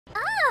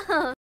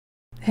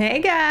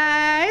Hey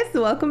guys,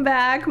 welcome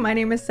back. My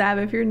name is Sav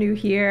if you're new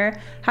here.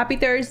 Happy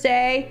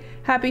Thursday,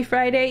 happy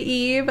Friday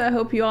Eve. I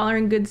hope you all are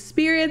in good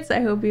spirits.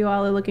 I hope you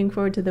all are looking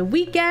forward to the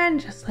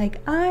weekend, just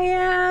like I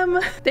am.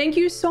 Thank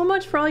you so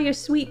much for all your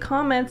sweet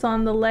comments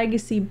on the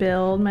legacy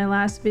build. My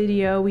last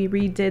video, we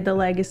redid the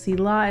legacy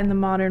lot in the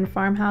modern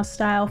farmhouse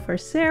style for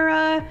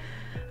Sarah.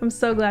 I'm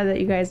so glad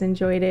that you guys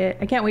enjoyed it.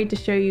 I can't wait to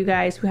show you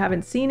guys who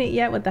haven't seen it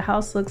yet what the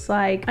house looks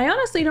like. I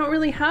honestly don't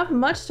really have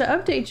much to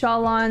update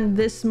y'all on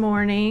this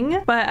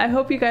morning, but I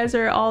hope you guys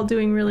are all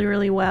doing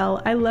really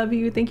well. I love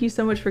you. Thank you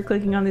so much for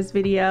clicking on this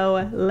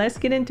video. Let's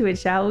get into it,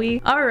 shall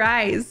we? All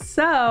right,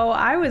 so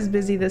I was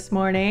busy this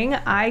morning.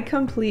 I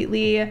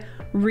completely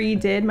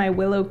redid my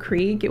Willow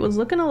Creek. It was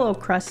looking a little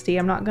crusty,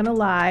 I'm not gonna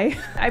lie.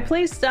 I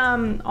placed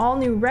all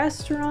new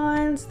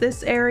restaurants.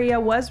 This area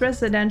was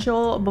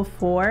residential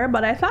before,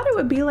 but I thought it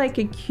would be like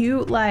a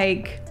cute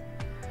like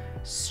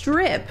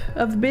strip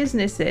of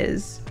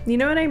businesses. You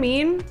know what I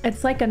mean?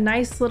 It's like a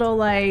nice little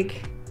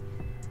like,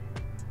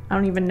 I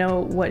don't even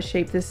know what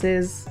shape this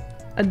is.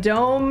 A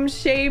dome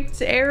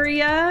shaped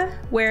area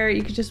where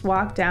you could just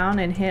walk down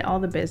and hit all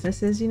the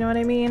businesses, you know what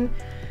I mean?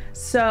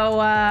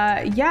 So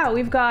yeah,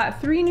 we've got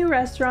 3 new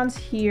restaurants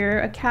here,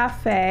 a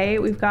cafe,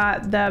 we've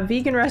got the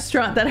vegan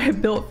restaurant that I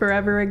built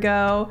forever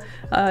ago,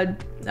 a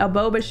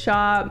boba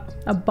shop,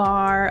 a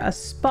bar, a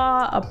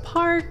spa, a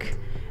park,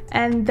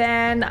 and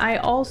then I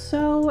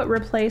also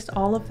replaced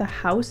all of the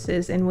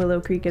houses in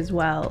Willow Creek as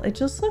well. It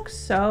just looks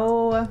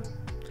so,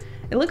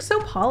 it looks so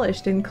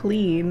polished and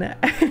clean.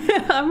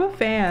 I'm a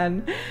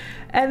fan.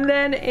 And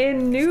then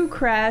in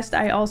Newcrest,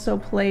 I also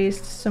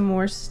placed some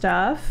more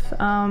stuff.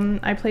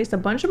 I placed a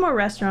bunch of more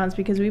restaurants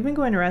because we've been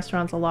going to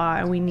restaurants a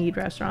lot and we need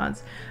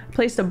restaurants. I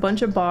placed a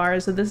bunch of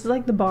bars. So this is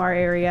like the bar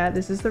area.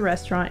 This is the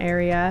restaurant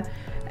area.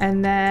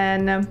 And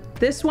then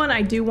this one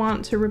I do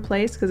want to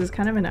replace because it's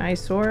kind of an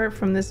eyesore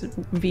from this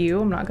view,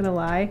 I'm not gonna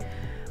lie.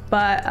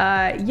 But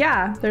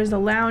yeah, there's a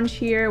lounge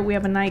here. We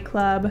have a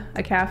nightclub,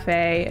 a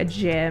cafe, a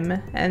gym,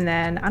 and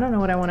then I don't know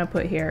what I want to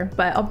put here,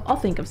 but I'll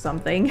think of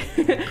something.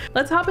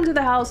 Let's hop into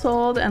the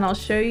household and I'll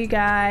show you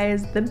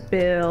guys the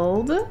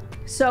build.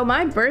 So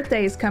my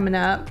birthday is coming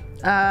up.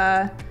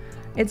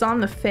 It's on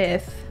the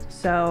 5th,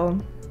 so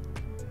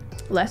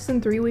less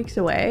than 3 weeks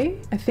away.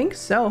 I think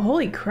so.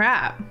 Holy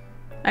crap.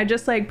 I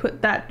just like put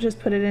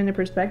it into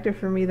perspective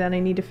for me that I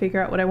need to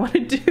figure out what I want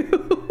to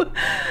do.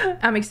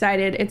 I'm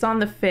excited. It's on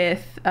the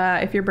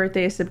 5th. If your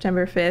birthday is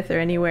September 5th or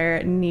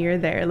anywhere near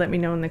there, let me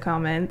know in the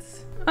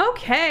comments.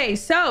 Okay,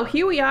 so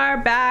here we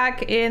are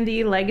back in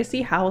the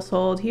legacy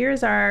household.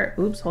 Here's our,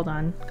 oops, hold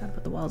on. Gotta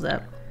put the walls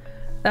up.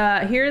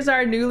 Here's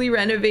our newly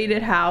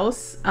renovated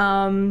house.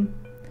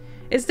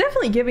 It's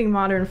definitely giving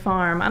modern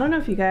farm. I don't know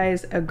if you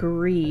guys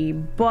agree,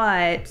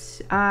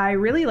 but I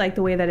really like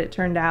the way that it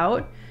turned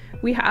out.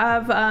 We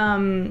have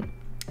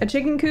a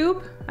chicken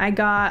coop. I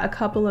got a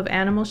couple of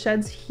animal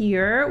sheds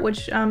here,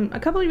 which a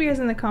couple of you guys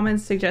in the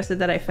comments suggested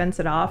that I fence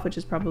it off, which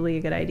is probably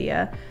a good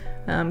idea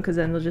because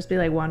then they'll just be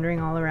like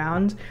wandering all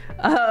around.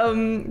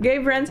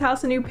 Gave Ren's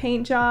house a new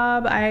paint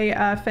job.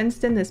 I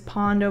fenced in this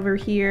pond over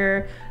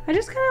here. I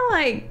just kind of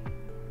like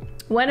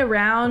went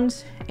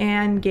around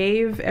and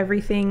gave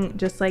everything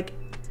just like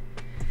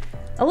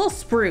a little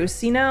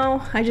spruce, you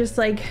know? I just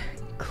like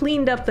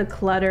cleaned up the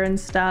clutter and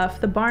stuff.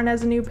 The barn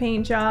has a new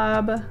paint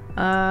job.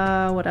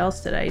 What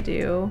else did I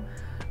do?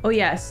 Oh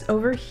yes,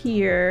 over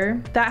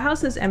here, that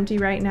house is empty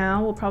right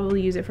now. We'll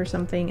probably use it for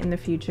something in the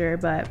future,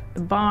 but the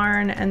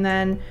barn, and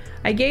then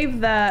I gave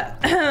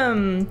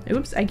the,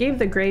 oops, I gave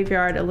the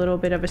graveyard a little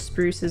bit of a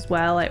spruce as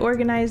well. I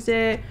organized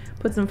it,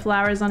 put some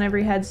flowers on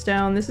every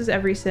headstone. This is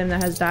every sim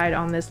that has died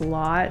on this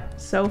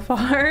lot so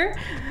far.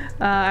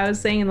 I was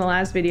saying in the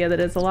last video that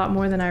it's a lot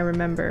more than I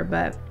remember,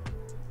 but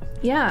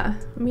yeah,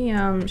 let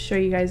me show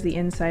you guys the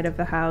inside of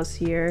the house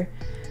here.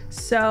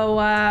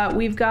 So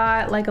we've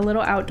got like a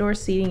little outdoor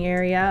seating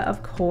area,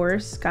 of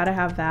course, gotta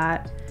have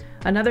that.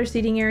 Another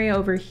seating area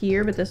over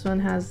here, but this one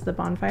has the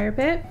bonfire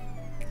pit.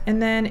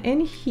 And then in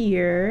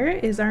here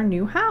is our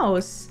new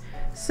house.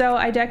 So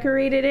I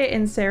decorated it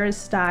in Sarah's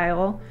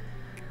style.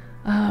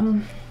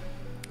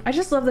 I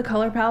just love the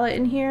color palette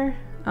in here.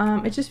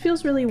 It just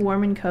feels really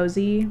warm and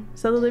cozy.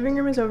 So the living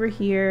room is over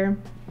here.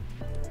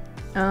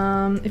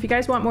 If you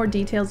guys want more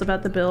details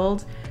about the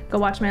build, go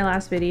watch my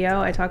last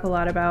video. I talk a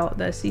lot about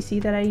the CC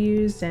that I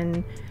used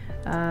and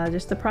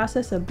just the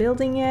process of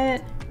building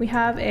it. We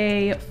have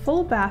a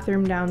full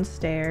bathroom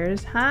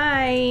downstairs.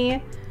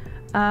 Hi!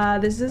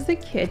 This is the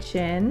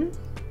kitchen.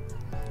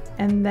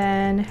 And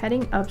then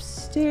heading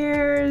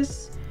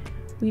upstairs,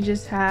 we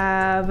just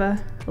have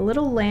a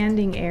little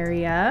landing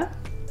area.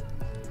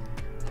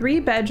 3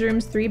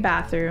 bedrooms, 3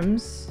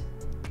 bathrooms.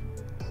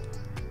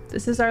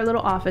 This is our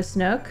little office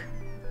nook.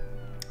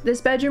 This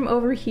bedroom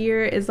over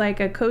here is like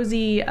a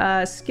cozy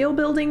skill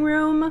building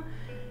room.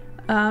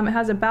 It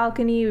has a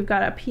balcony. We've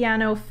got a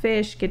piano,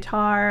 fish,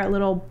 guitar, a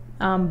little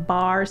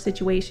bar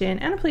situation,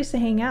 and a place to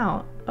hang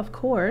out, of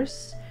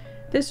course.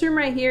 This room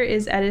right here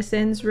is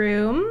Edison's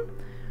room.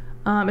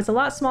 It's a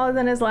lot smaller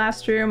than his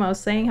last room. I was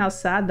saying how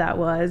sad that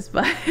was,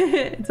 but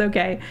it's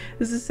okay.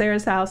 This is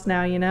Sarah's house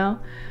now, you know?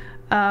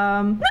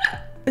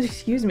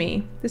 Excuse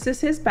me. This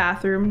is his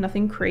bathroom,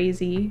 nothing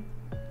crazy.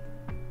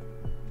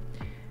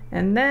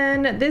 And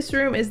then this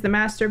room is the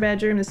master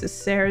bedroom. This is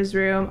Sarah's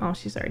room. Oh,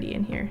 she's already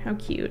in here. How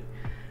cute.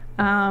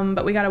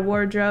 But we got a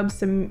wardrobe,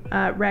 some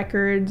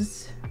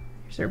records.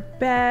 Here's her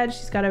bed.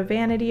 She's got a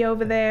vanity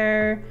over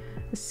there.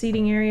 A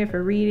seating area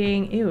for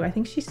reading. Ew, I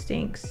think she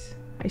stinks.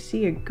 I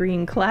see a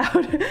green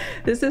cloud.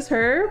 This is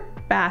her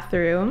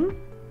bathroom.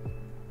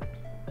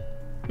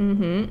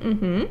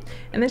 And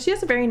then she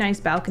has a very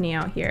nice balcony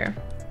out here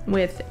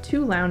with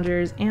 2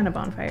 loungers and a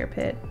bonfire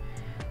pit.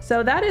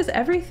 So that is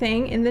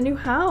everything in the new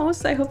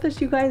house. I hope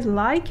that you guys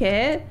like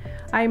it.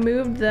 I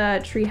moved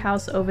the tree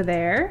house over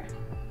there.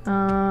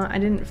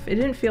 It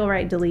didn't feel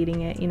right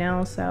deleting it, you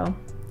know, so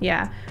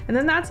yeah. And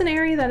then that's an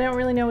area that I don't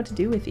really know what to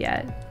do with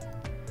yet.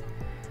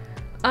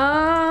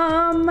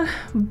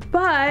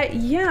 But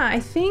yeah, I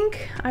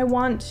think I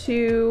want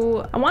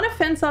to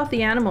fence off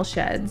the animal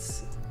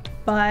sheds,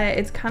 but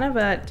it's kind of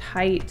a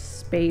tight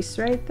space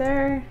right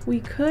there. We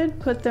could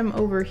put them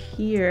over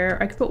here.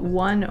 I could put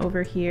one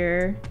over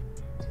here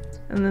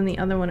and then the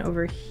other one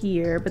over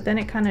here, but then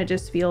it kind of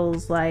just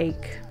feels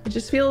like,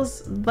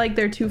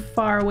 they're too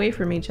far away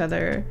from each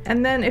other.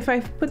 And then if I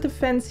put the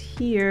fence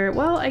here,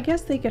 well, I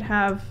guess they could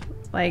have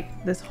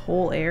like this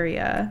whole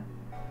area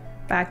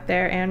back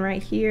there and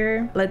right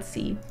here. Let's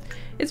see.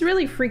 It's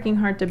really freaking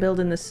hard to build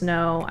in the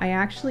snow. I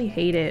actually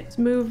hate it. Let's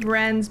move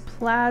Ren's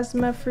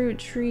plasma fruit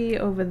tree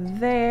over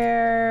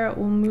there.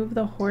 We'll move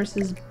the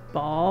horse's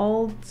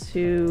ball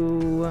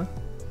to...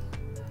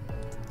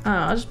 Oh,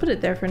 I'll just put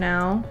it there for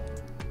now.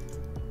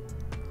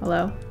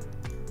 Hello?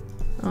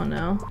 Oh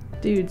no.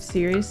 Dude,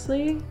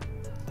 seriously?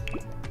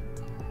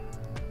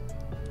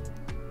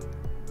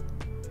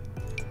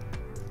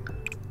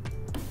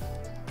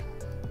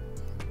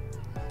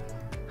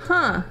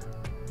 Huh.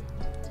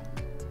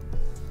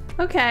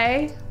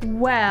 Okay,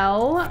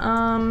 well,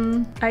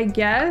 I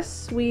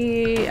guess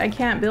I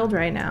can't build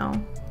right now.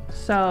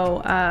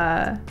 So,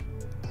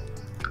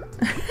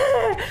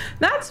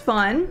 that's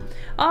fun.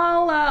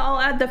 I'll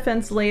add the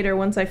fence later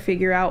once I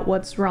figure out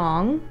what's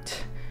wrong.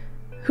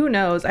 Who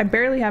knows? I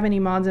barely have any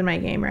mods in my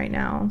game right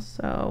now,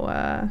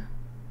 so,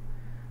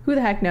 who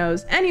the heck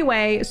knows?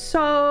 Anyway,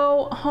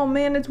 so, oh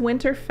man, it's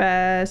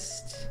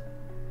Winterfest.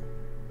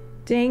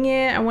 Dang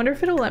it, I wonder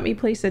if it'll let me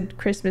place a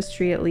Christmas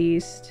tree at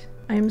least.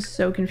 I'm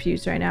so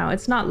confused right now.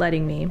 It's not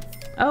letting me.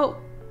 Oh,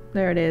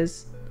 there it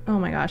is. Oh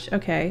my gosh,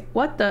 okay.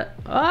 What the?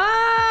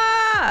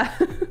 Ah!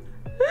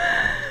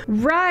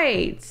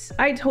 Right,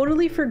 I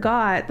totally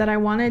forgot that I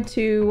wanted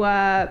to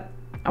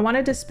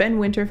spend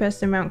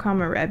Winterfest in Mount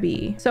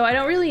Kamarebi. So I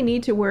don't really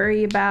need to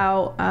worry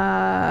about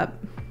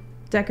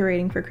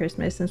decorating for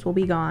Christmas since we'll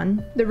be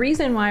gone. The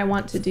reason why I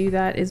want to do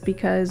that is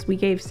because we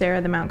gave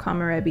Sarah the Mount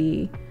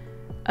Kamarebi.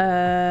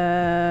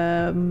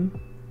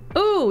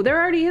 Ooh, there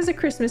already is a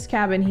Christmas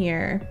cabin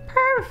here.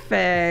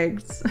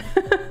 Perfect.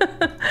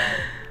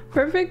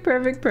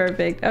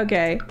 Perfect.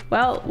 Okay,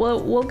 well,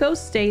 we'll go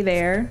stay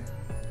there.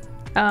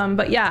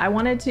 But yeah, I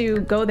wanted to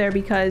go there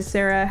because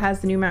Sarah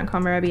has the new Mount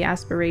Kamarebi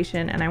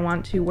aspiration and I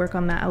want to work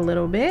on that a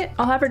little bit.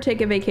 I'll have her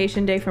take a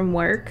vacation day from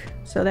work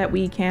so that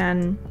we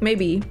can,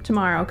 maybe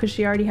tomorrow, because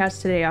she already has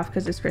today off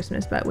because it's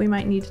Christmas, but we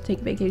might need to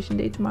take a vacation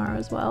day tomorrow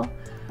as well.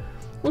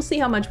 We'll see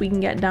how much we can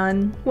get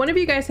done. One of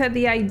you guys had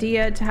the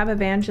idea to have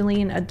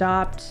Evangeline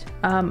adopt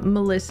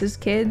Melissa's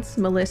kids.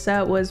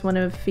 Melissa was one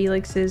of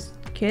Felix's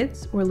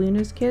kids or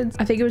Luna's kids.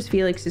 I think it was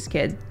Felix's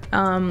kid.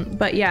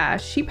 But yeah,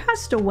 she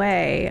passed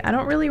away. I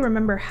don't really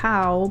remember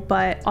how,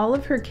 but all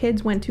of her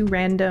kids went to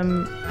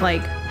random,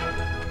 like,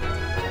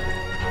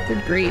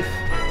 good grief.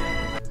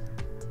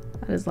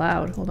 That is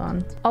loud, hold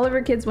on. All of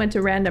her kids went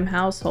to random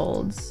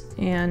households,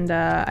 and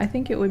I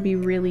think it would be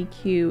really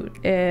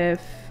cute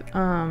if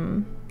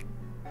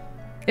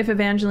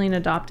Evangeline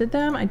adopted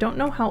them. I don't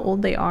know how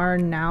old they are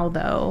now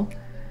though.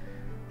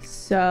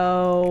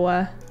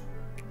 So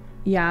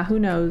yeah, who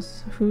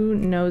knows? Who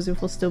knows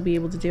if we'll still be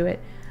able to do it.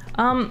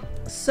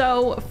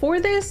 So for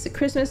this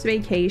Christmas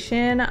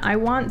vacation, I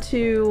want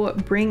to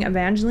bring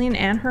Evangeline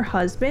and her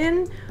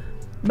husband,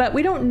 but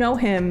we don't know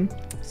him,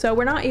 so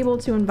we're not able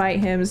to invite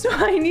him. So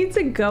I need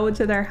to go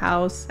to their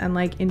house and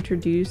like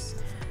introduce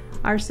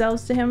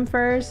ourselves to him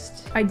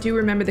first. I do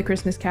remember the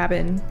Christmas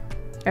cabin.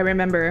 I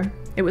remember.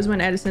 It was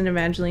when Edison and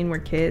Evangeline were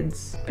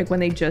kids, like when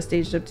they just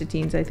aged up to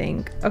teens, I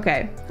think.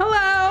 Okay,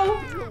 hello!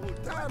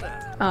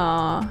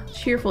 Aw,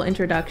 cheerful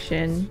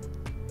introduction.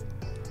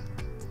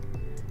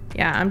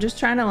 Yeah, I'm just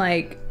trying to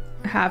like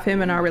have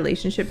him in our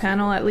relationship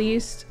panel at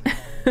least.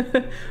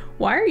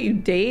 Why are you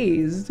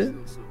dazed?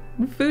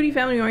 Foodie,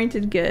 family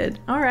oriented, good.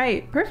 All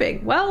right,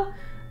 perfect. Well,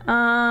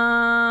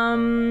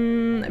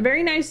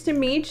 very nice to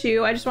meet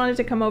you. I just wanted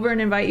to come over and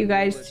invite you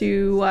guys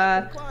to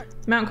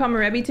Mount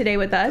Kamarebi today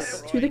with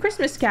us to the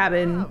Christmas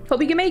cabin.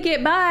 Hope you can make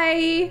it.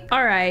 Bye.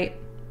 All right,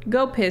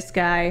 go piss,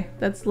 guy.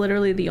 That's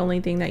literally the only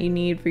thing that you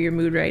need for your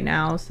mood right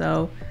now.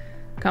 So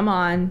Come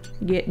on,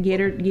 get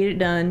it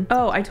done.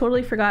 Oh, I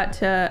totally forgot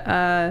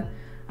to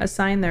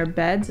assign their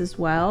beds as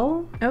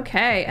well.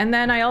 Okay, and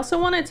then I also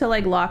wanted to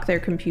like lock their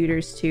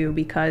computers too,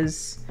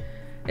 because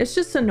it's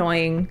just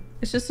annoying.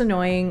 It's just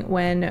annoying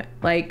when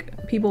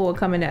like people will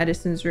come into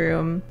Edison's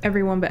room,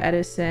 everyone but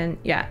Edison,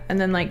 yeah, and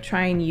then like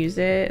try and use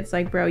it. It's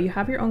like, bro, you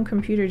have your own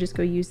computer, just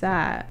go use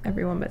that.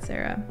 Everyone but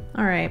Sarah.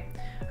 All right,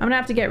 I'm gonna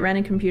have to get Ren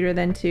a computer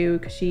then too,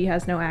 because she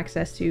has no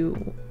access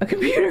to a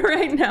computer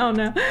right now.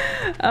 No.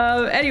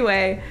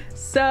 Anyway,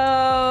 so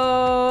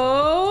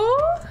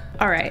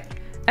all right,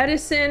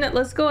 Edison,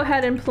 let's go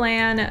ahead and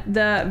plan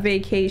the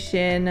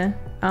vacation.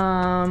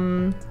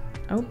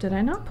 Oh, did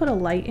I not put a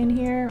light in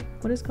here?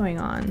 What is going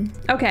on?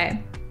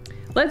 Okay,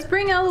 let's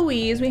bring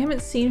Eloise. We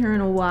haven't seen her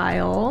in a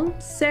while.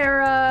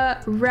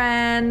 Sarah,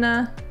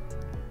 Ren,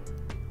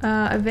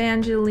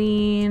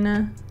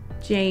 Evangeline,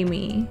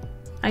 Jamie.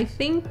 I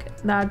think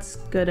that's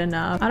good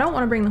enough. I don't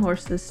want to bring the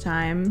horse this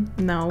time.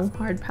 No,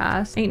 hard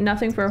pass. Ain't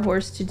nothing for a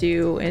horse to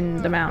do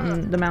in the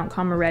Mount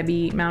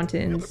Komorebi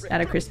mountains at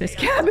a Christmas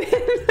cabin.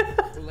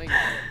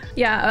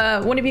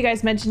 Yeah, one of you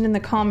guys mentioned in the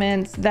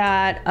comments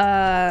that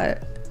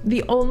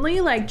the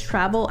only like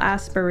travel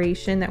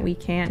aspiration that we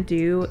can't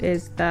do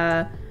is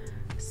the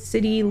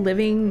city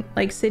living,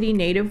 like city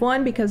native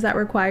one, because that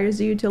requires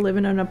you to live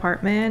in an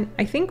apartment,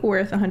 I think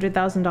worth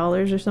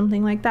 $100,000 or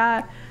something like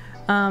that.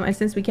 And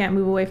since we can't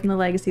move away from the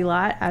legacy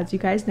lot, as you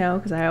guys know,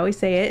 because I always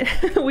say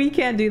it, we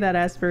can't do that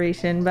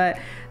aspiration, but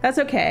that's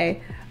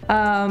okay.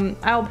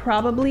 I'll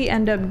probably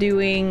end up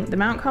doing the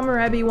Mount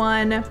Komorebi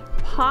one,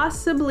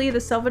 possibly the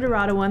Selva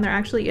Dorada one. There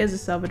actually is a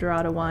Selva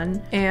Dorada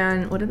one.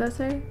 And what did that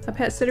say? A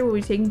pet sitter will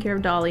be taking care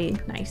of Dolly.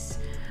 Nice.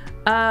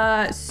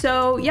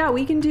 So yeah,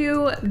 we can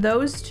do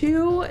those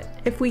two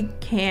if we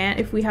can,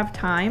 if we have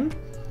time.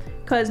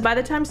 Because by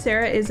the time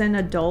Sarah is an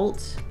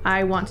adult,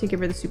 I want to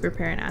give her the super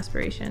parent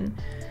aspiration.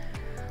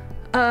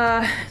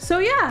 So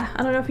yeah,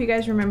 I don't know if you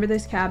guys remember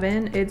this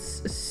cabin.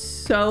 It's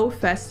so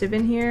festive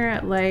in here.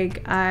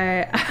 Like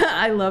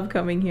I love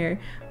coming here.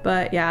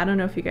 But yeah, I don't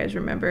know if you guys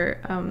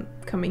remember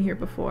coming here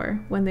before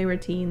when they were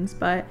teens,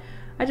 but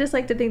I just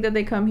like to think that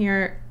they come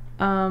here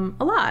a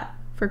lot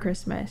for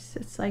Christmas.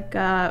 It's like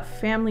a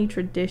family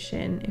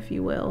tradition, if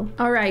you will.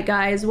 All right,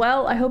 guys.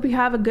 Well, I hope you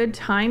have a good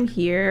time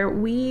here.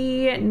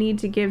 We need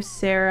to give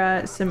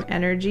Sarah some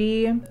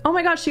energy. Oh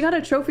my gosh, she got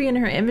a trophy in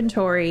her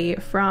inventory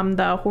from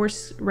the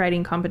horse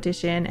riding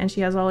competition, and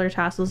she has all her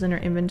tassels in her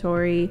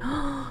inventory.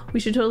 We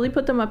should totally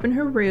put them up in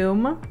her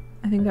room.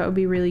 I think that would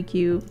be really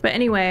cute. But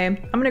anyway,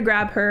 I'm gonna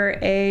grab her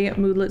a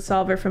moodlet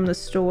solver from the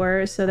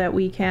store so that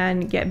we can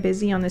get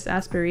busy on this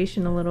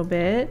aspiration a little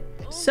bit.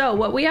 So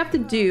what we have to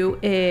do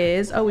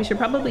is, oh, we should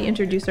probably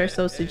introduce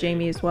ourselves to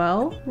Jamie as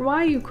well.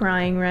 Why are you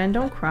crying, Ren?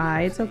 Don't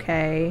cry, it's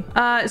okay.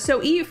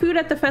 So eat food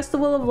at the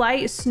Festival of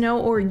Light, Snow,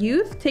 or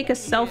Youth. Take a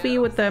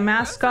selfie with the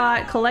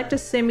mascot. Collect a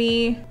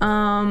simmy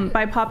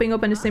by popping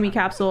open a simmy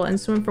capsule and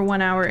swim for 1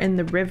 hour in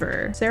the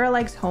river. Sarah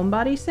likes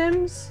homebody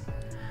sims?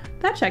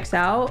 That checks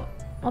out.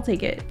 I'll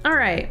take it. All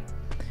right.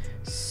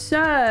 So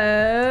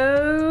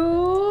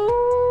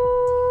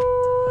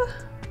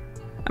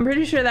I'm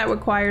pretty sure that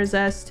requires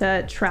us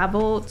to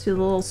travel to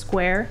the little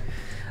square.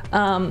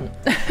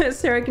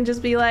 Sarah can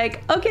just be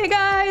like, okay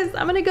guys,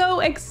 I'm gonna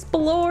go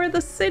explore the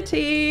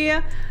city.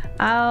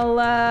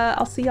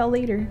 I'll see y'all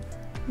later.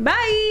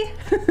 Bye.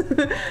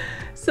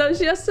 So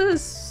she has to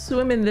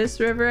swim in this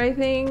river, I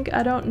think.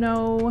 I don't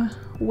know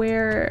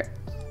where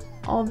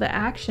all the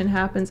action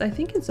happens. I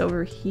think it's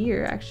over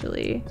here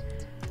actually.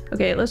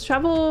 Okay, let's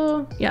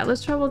travel. Yeah,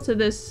 let's travel to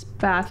this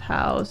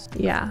bathhouse.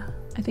 Yeah,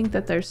 I think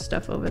that there's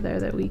stuff over there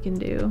that we can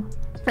do.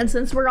 And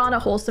since we're on a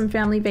wholesome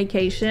family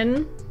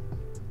vacation,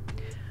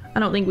 I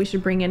don't think we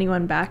should bring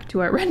anyone back to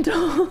our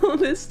rental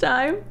this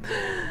time.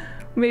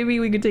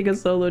 Maybe we could take a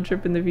solo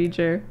trip in the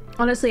future.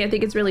 Honestly, I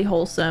think it's really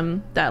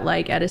wholesome that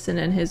like Edison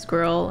and his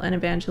girl and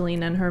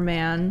Evangeline and her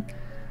man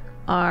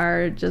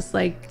are just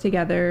like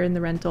together in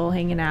the rental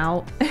hanging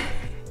out.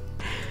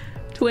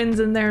 twins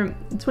and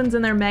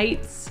their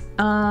mates.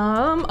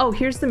 Oh,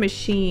 here's the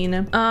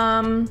machine.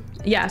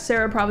 Yeah,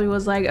 Sarah probably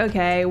was like,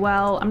 okay,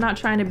 well, I'm not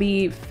trying to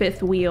be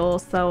fifth wheel,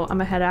 so I'm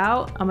gonna head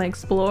out. I'm gonna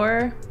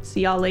explore.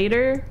 See y'all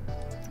later.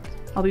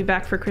 I'll be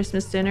back for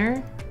Christmas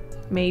dinner.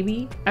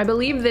 Maybe. I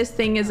believe this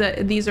thing is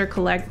this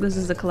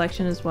is a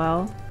collection as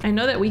well. I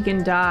know that we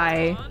can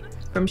die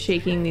from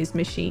shaking these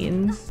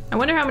machines. I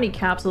wonder how many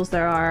capsules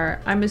there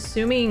are. I'm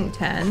assuming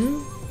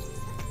 10.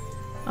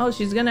 Oh,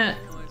 she's gonna,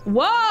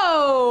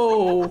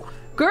 whoa!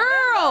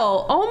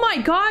 Girl! Oh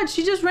my god,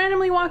 she just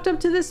randomly walked up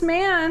to this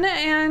man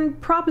and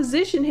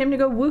propositioned him to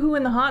go woohoo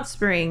in the hot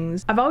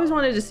springs. I've always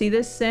wanted to see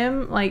this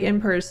sim like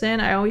in person.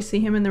 I always see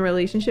him in the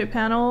relationship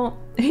panel.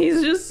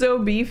 He's just so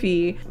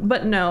beefy.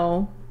 But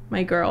no,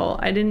 my girl,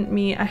 I didn't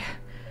mean,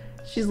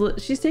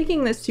 she's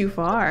taking this too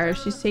far.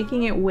 She's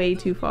taking it way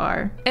too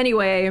far.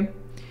 Anyway,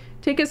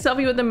 take a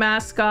selfie with the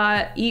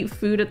mascot, eat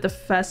food at the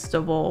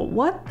festival.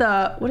 What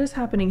is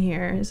happening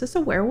here? Is this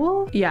a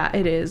werewolf? Yeah,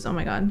 it is. Oh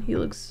my god, he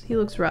looks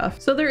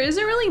rough. So there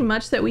isn't really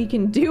much that we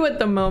can do at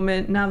the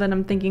moment now that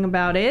I'm thinking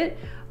about it.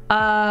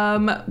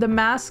 The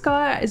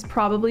mascot is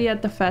probably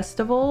at the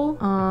festival.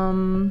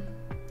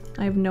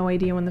 I have no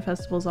idea when the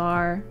festivals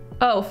are.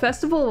 Oh,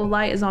 Festival of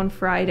Light is on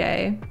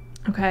Friday.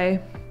 Okay,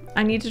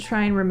 I need to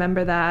try and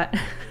remember that.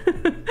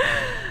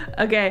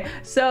 Okay,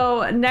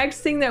 so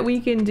next thing that we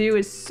can do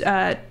is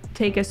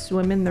take a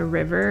swim in the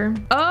river.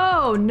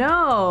 Oh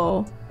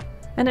no!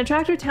 An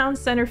attractive town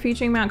center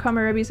featuring Mount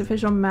Komorebi's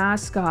official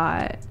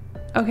mascot.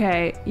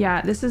 Okay,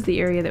 yeah, this is the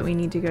area that we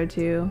need to go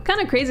to. Kind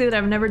of crazy that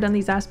I've never done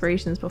these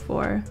aspirations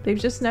before. They've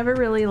just never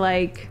really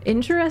like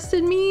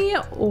interested me,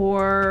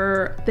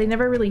 or they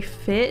never really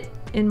fit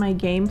in my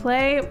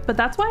gameplay. But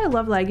that's why I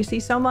love Legacy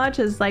so much,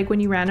 is like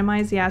when you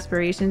randomize the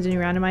aspirations and you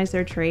randomize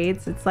their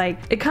traits, it's like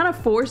it kind of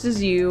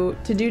forces you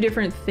to do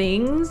different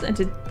things and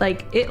to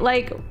like it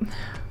like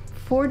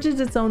forges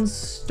its own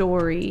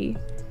story.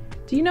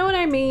 Do you know what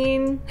I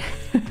mean?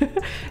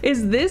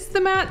 Is this the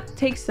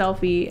take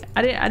selfie?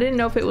 I didn't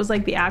know if it was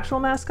like the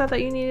actual mascot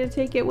that you needed to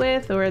take it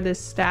with or this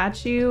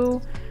statue,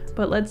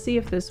 but let's see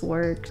if this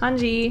works.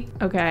 Hanji.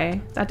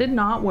 Okay, that did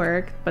not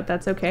work, but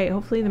that's okay.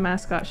 Hopefully the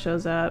mascot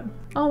shows up.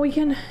 Oh, we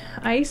can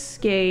ice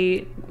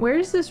skate.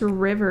 Where's this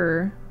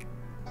river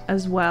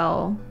as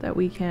well that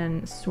we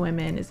can swim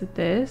in? Is it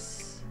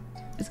this?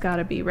 It's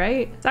gotta be,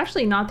 right? It's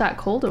actually not that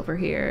cold over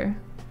here.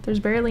 There's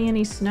barely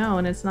any snow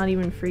and it's not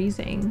even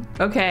freezing.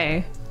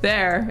 Okay,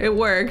 there, it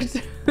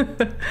worked.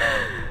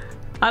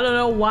 I don't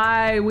know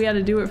why we had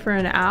to do it for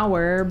an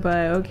hour,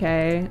 but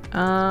okay.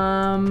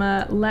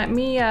 Let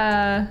me,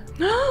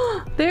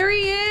 there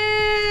he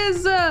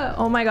is!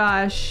 Oh my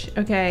gosh,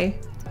 okay.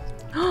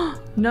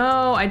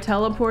 No, I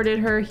teleported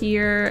her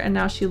here and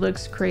now she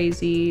looks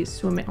crazy.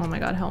 Swimming, oh my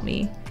God, help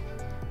me.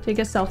 Take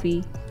a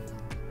selfie.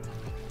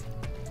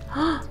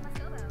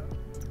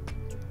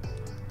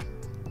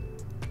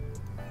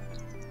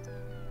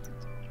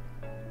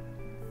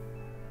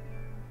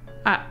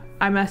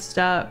 I messed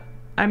up.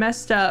 I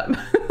messed up.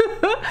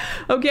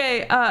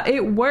 Okay,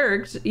 it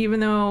worked, even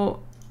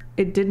though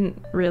it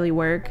didn't really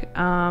work.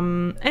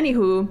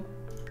 Anywho,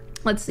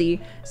 let's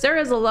see.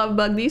 Sarah's a love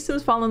bug. These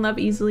Sims fall in love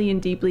easily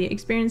and deeply,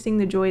 experiencing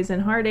the joys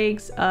and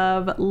heartaches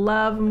of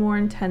love more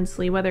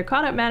intensely, whether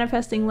caught up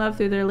manifesting love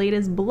through their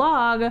latest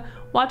blog,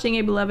 watching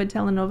a beloved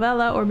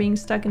telenovela, or being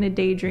stuck in a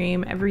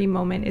daydream. Every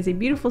moment is a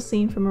beautiful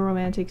scene from a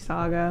romantic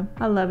saga.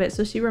 I love it.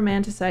 So she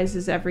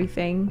romanticizes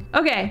everything.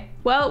 Okay,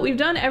 well, we've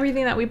done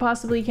everything that we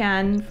possibly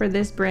can for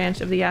this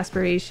branch of the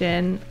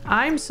aspiration.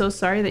 I'm so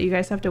sorry that you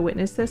guys have to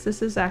witness this.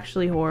 This is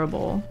actually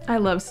horrible. I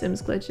love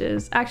Sims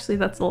glitches. Actually,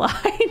 that's a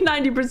lie.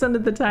 90%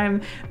 of the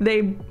time,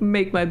 they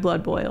make my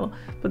blood boil.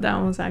 But that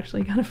one was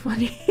actually kind of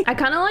funny. I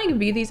kind of like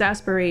view these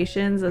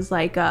aspirations as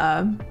like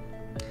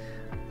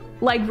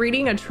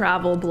reading a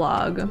travel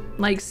blog.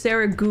 Like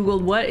Sarah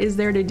Googled what is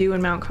there to do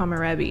in Mount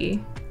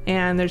Komorebi,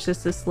 and there's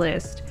just this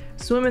list.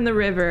 Swim in the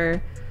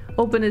river,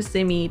 open a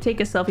simmy, take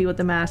a selfie with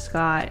the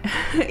mascot,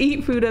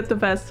 eat food at the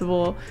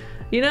festival.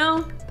 You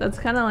know, that's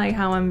kind of like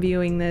how I'm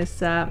viewing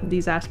this,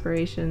 these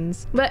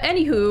aspirations. But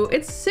anywho,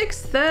 it's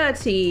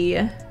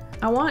 6:30.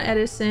 I want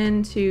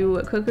Edison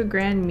to cook a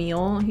grand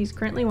meal. He's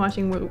currently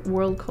watching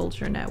World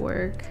Culture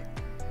Network.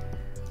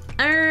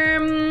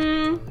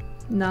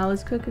 Now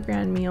let's cook a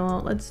grand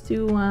meal. Let's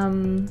do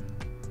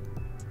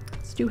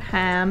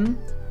ham.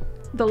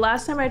 The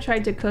last time I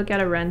tried to cook at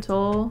a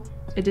rental,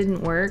 it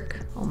didn't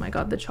work. Oh my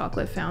God, the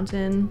chocolate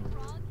fountain.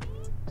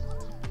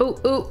 Oh,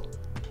 oh.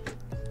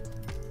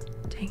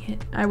 Dang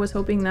it. I was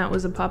hoping that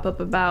was a pop-up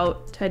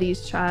about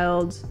Teddy's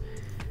child.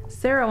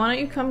 Sarah, why don't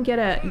you come get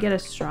a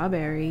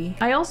strawberry?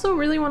 I also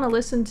really want to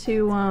listen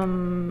to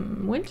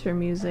winter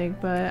music,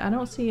 but I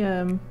don't see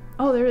oh,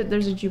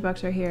 there's a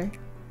jukebox right here.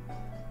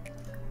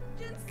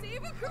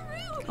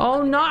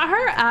 Oh, not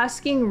her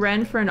asking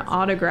Ren for an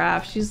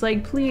autograph. She's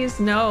like, please,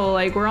 no.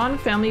 Like, we're on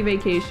family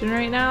vacation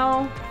right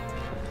now.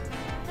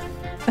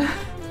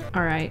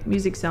 All right,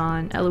 music's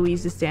on.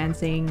 Eloise is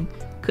dancing.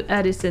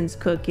 Edison's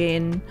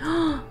cooking.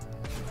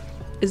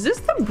 Is this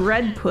the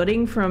bread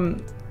pudding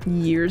from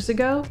years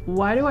ago?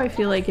 Why do I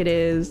feel like it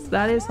is?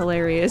 That is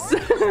hilarious.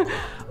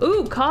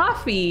 Ooh,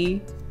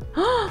 coffee.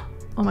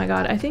 Oh my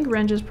God, I think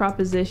Ren just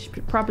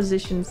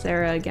propositioned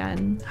Sarah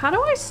again. How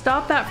do I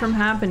stop that from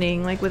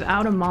happening, like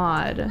without a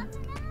mod?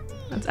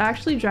 That's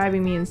actually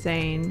driving me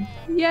insane.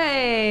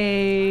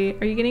 Yay!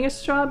 Are you getting a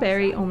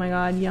strawberry? Oh my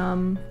God,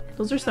 yum.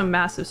 Those are some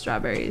massive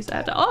strawberries. I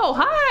have to, oh,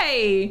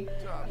 hi!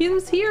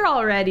 He's here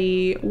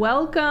already.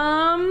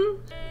 Welcome.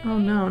 Oh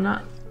no,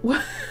 not,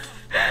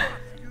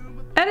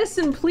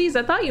 Edison, please,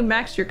 I thought you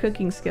maxed your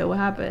cooking skill. What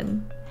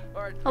happened?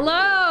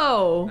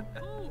 Hello!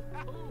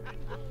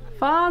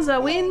 Faza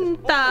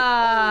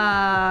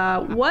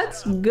Winta!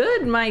 What's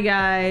good, my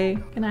guy?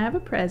 Can I have a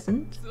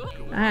present?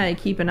 I gotta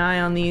keep an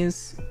eye on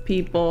these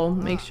people.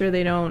 Make sure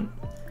they don't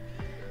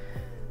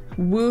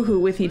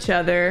woohoo with each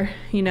other,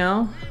 you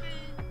know?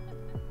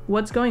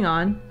 What's going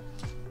on?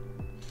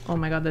 Oh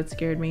my God, that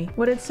scared me.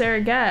 What did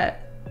Sarah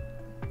get?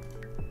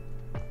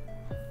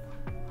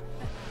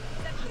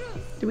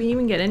 Did we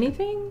even get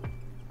anything?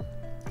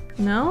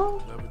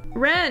 No?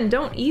 Ren,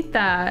 don't eat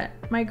that.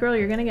 My girl,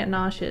 you're gonna get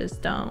nauseous.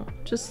 Don't.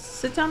 Just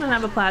sit down and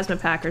have a plasma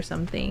pack or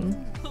something.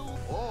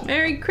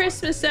 Merry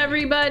Christmas,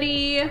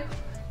 everybody.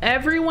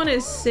 Everyone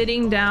is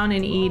sitting down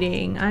and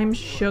eating. I'm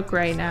shook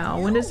right now.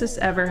 When does this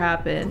ever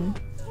happen?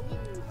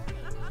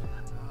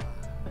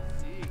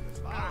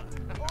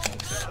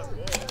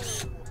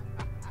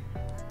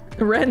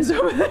 Ren's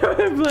over there with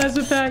a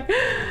plasma pack.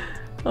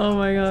 Oh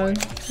my god,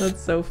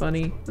 that's so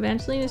funny.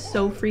 Evangeline is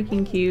so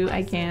freaking cute.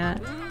 I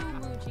can't.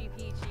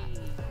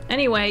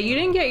 Anyway, you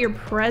didn't get your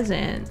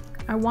present.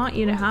 I want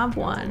you to have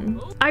one.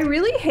 I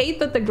really hate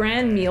that the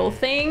grand meal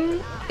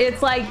thing,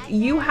 it's like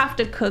you have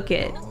to cook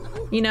it.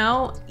 You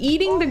know,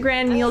 eating the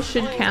grand meal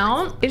should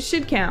count. It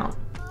should count.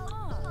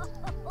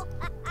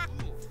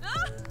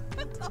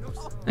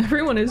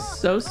 Everyone is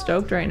so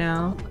stoked right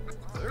now.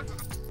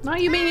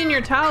 Not you being in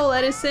your towel,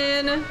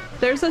 Edison.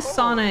 There's a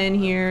sauna in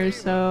here,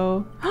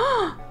 so...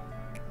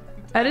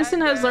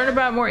 Edison has learned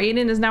about more.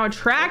 Aiden is now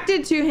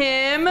attracted to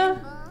him.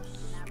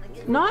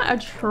 Not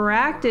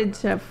attracted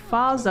to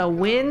Faza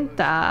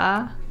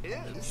Winta.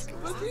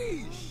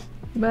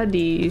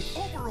 Badish.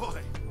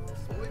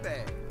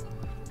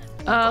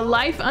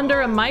 Life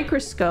under a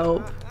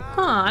microscope.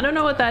 Huh, I don't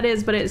know what that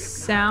is, but it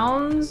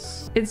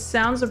sounds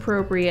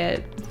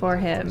appropriate for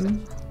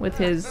him with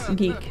his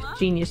geek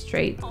genius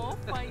trait.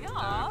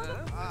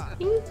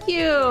 Thank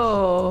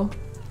you.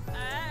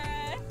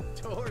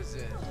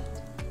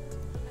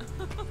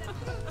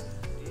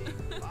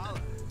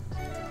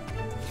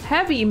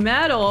 Heavy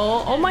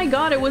metal. Oh my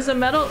god, it was a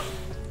metal.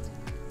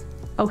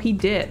 Oh, he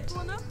dipped.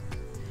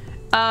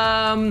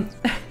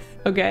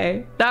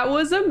 Okay, that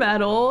was a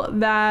medal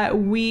that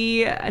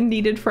we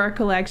needed for our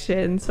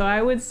collection, so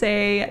I would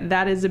say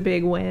that is a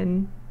big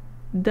win.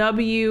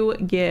 W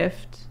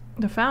gift.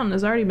 The fountain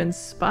has already been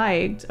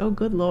spiked. Oh,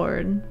 good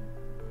lord.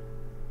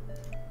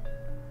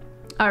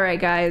 All right,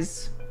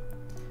 guys.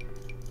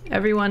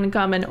 Everyone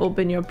come and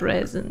open your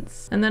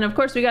presents. And then, of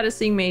course, we got to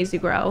sing Maisie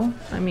Grow.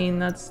 I mean,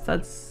 that's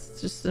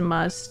just a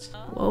must.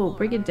 Whoa,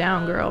 break it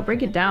down, girl.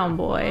 Break it down,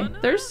 boy.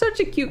 They're such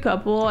a cute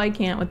couple. I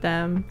can't with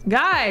them.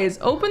 Guys,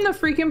 open the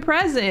freaking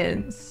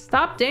presents.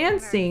 Stop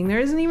dancing. There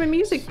isn't even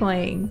music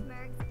playing.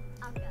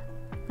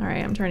 All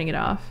right, I'm turning it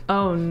off.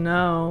 Oh,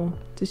 no.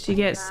 Did she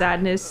get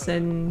sadness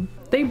and...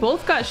 They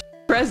both got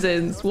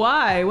presents.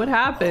 Why? What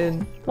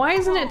happened? Why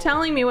isn't it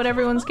telling me what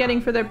everyone's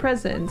getting for their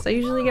presents? I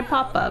usually get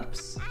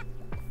pop-ups.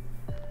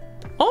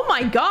 Oh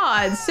my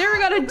god, Sarah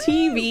got a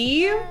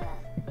TV?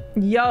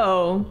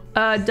 Yo,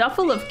 a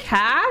duffel of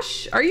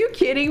cash? Are you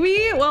kidding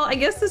me? Well, I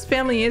guess this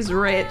family is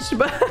rich,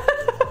 but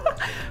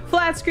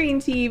flat screen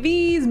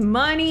TVs,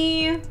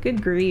 money.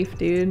 Good grief,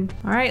 dude.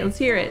 All right, let's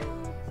hear it.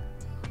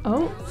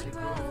 Oh,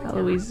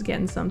 Eloise is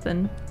getting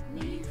something.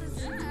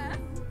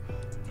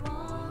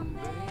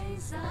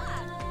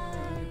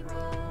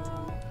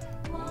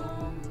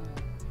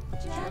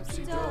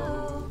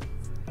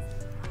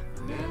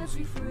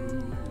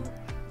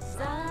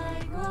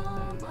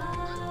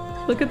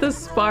 Look at the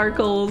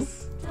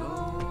sparkles.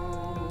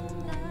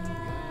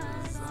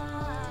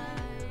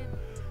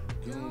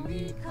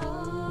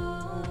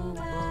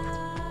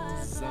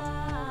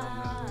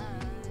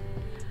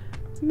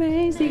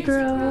 Maisie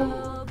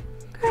Grove,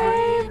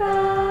 crave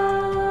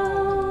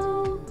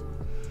out.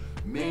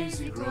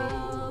 Maisie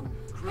Grove,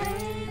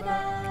 crave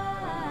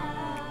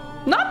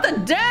out. Not the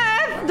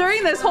death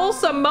during this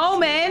wholesome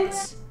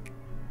moment.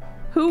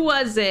 Who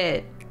was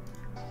it?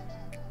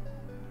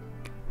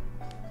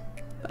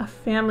 A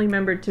family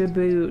member to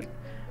boot.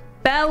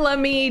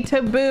 Bellamy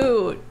to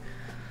boot.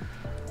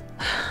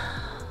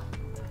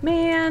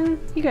 Man,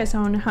 you guys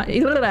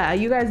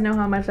know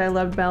how much I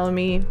loved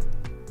Bellamy.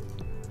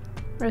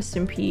 Rest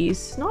in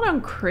peace. Not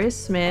on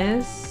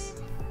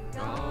Christmas.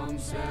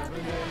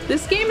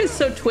 This game is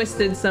so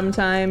twisted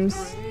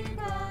sometimes.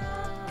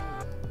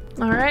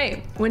 All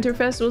right,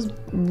 Winterfest was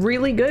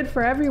really good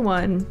for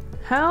everyone.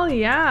 Hell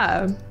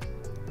yeah.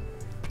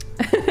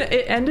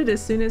 It ended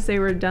as soon as they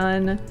were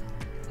done.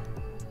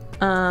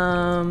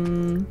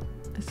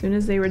 As soon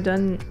as they were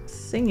done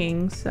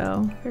singing,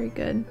 so very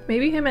good.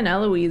 Maybe him and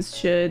Eloise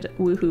should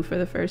woohoo for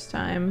the first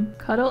time.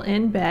 Cuddle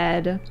in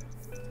bed.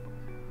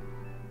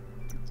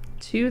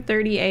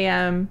 2:30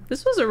 a.m.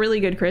 This was a really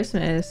good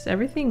Christmas.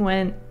 Everything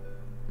went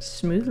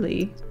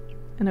smoothly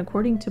and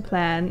according to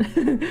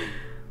plan.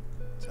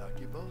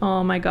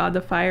 Oh my god,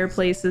 the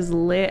fireplace is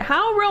lit.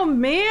 How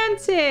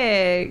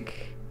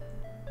romantic!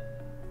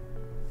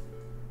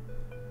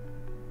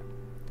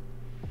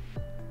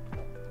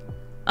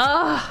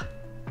 Ah,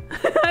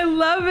 I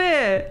love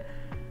it.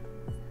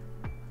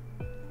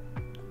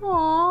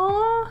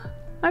 Aww,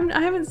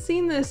 I haven't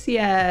seen this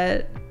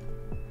yet.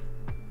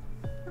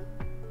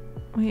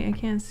 Wait, I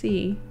can't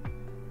see.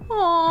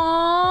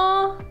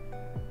 Aww,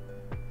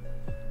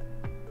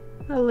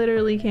 I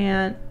literally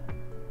can't.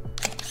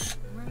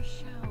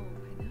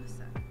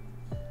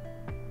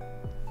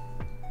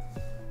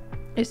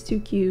 It's too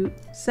cute.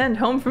 Send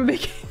home from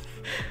vacation.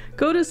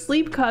 Go to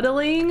sleep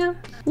cuddling.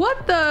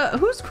 What the?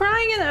 Who's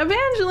crying?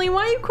 Evangeline,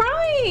 why are you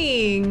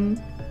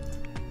crying?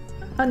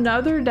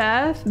 Another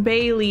death?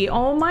 Bailey.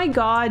 Oh my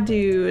god,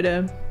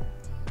 dude.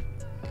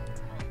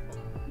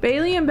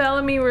 Bailey and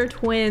Bellamy were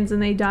twins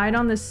and they died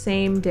on the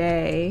same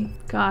day.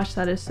 Gosh,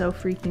 that is so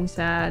freaking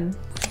sad.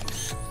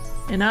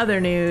 In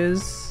other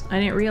news, I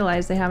didn't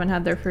realize they haven't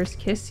had their first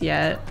kiss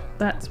yet.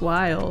 That's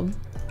wild.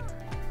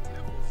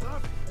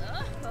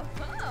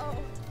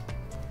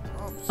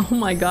 Oh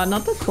my god,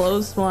 not the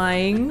clothes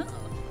flying.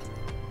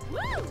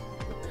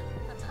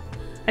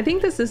 I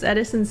think this is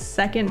Edison's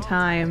second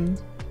time,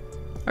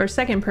 or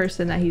second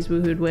person that he's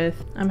woohooed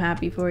with. I'm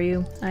happy for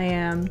you. I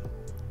am.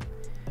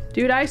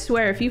 Dude, I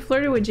swear, if you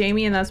flirted with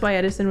Jamie and that's why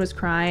Edison was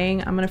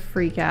crying, I'm gonna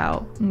freak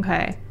out.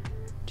 Okay.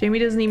 Jamie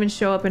doesn't even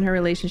show up in her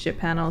relationship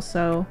panel,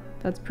 so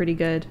that's pretty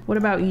good. What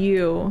about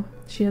you?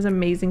 She has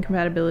amazing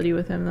compatibility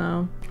with him,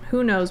 though.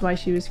 Who knows why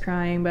she was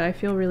crying, but I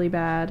feel really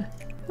bad.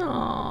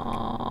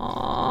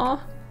 Aww.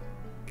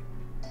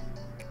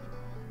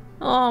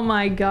 Oh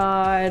my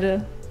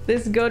god.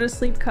 This go to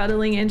sleep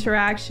cuddling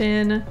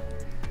interaction.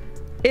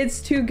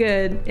 It's too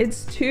good.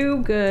 It's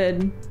too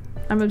good.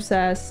 I'm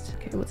obsessed.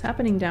 Okay, what's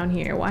happening down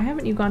here? Why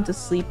haven't you gone to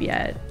sleep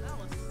yet?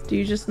 Do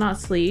you just not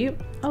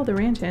sleep? Oh, the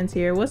ranch hand's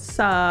here. What's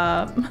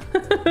up?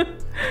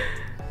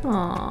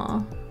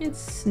 Aw, it's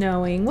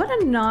snowing. What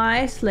a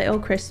nice little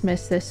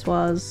Christmas this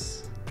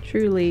was.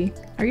 Truly.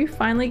 Are you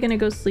finally gonna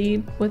go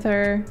sleep with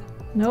her?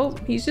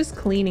 Nope, he's just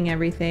cleaning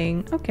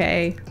everything.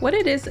 Okay. What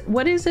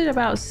is it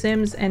about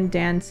Sims and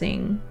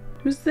dancing?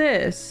 Who's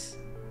this?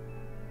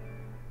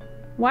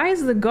 Why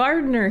is the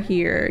gardener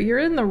here? You're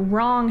in the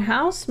wrong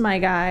house, my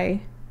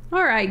guy.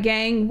 All right,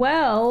 gang.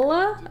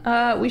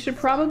 Well, we should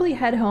probably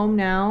head home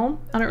now.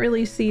 I don't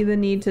really see the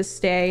need to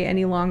stay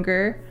any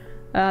longer.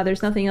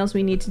 There's nothing else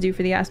we need to do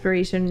for the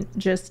aspiration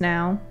just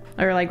now,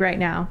 or like right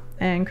now.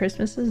 And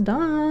Christmas is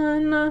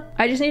done.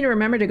 I just need to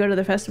remember to go to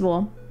the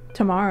festival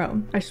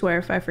tomorrow. I swear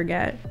if I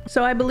forget.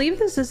 So I believe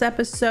this is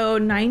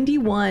episode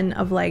 91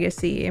 of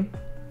Legacy.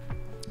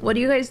 What do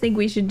you guys think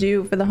we should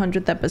do for the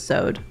 100th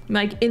episode?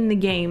 Like in the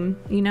game,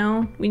 you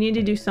know? We need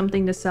to do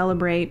something to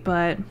celebrate,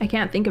 but I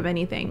can't think of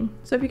anything.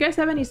 So if you guys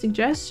have any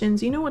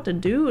suggestions, you know what to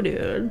do,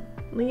 dude.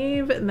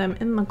 Leave them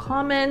in the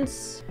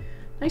comments.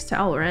 Nice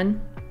towel, Ren.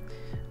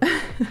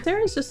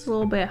 Sarah's just a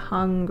little bit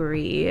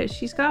hungry.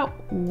 She's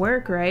got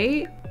work,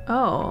 right?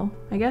 Oh,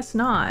 I guess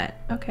not.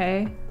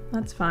 Okay.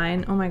 That's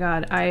fine. Oh my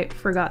god, I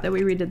forgot that we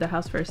redid the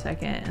house for a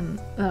second and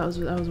that was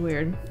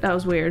weird. That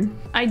was weird.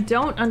 I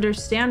don't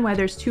understand why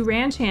there's 2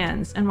 ranch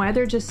hands and why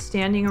they're just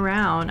standing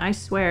around. I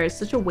swear, it's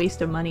such a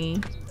waste of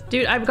money.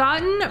 Dude, I've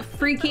gotten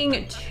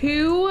freaking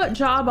 2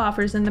 job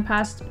offers in the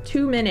past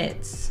 2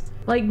 minutes.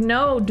 Like,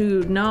 no,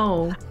 dude,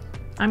 no.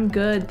 I'm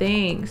good,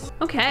 thanks.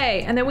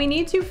 Okay, and then we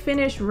need to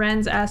finish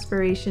Ren's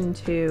aspiration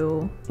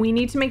too. We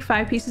need to make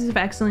 5 pieces of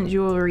excellent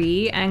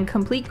jewelry and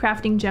complete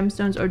crafting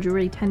gemstones or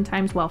jewelry 10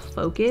 times while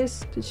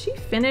focused. Did she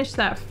finish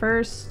that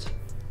first?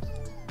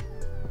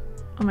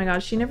 Oh my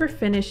god, she never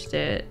finished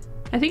it.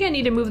 I think I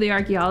need to move the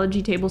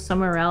archaeology table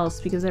somewhere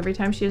else because every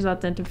time she has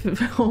authentic,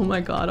 oh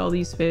my god, all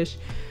these fish.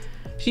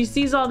 She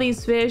sees all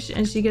these fish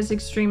and she gets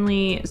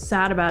extremely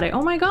sad about it.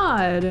 Oh my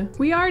god,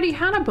 we already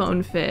had a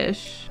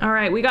bonefish. All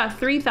right, we got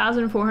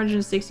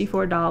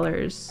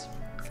 $3,464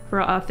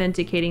 for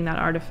authenticating that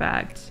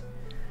artifact.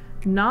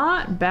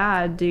 Not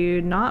bad,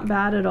 dude. Not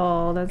bad at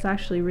all. That's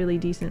actually really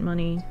decent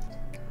money.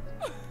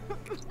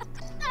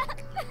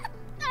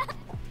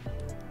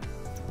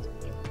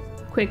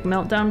 Quick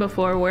meltdown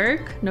before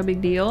work. No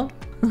big deal.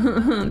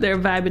 They're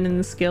vibing in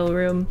the skill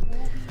room.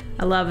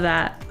 I love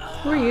that.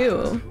 Who are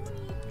you?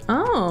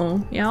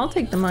 Oh, yeah, I'll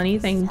take the money,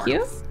 thank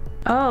you.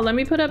 Oh, let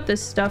me put up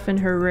this stuff in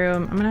her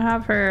room. I'm gonna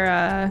have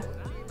her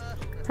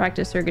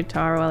practice her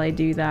guitar while I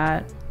do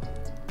that.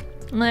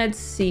 Let's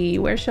see,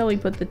 where shall we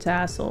put the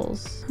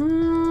tassels?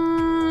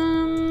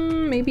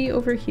 Maybe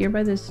over here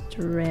by this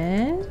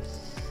dress?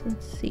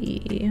 Let's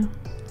see.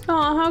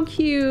 Oh, how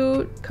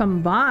cute.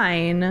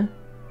 Combine.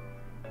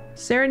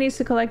 Sarah needs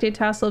to collect a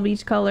tassel of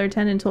each color,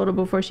 10 in total,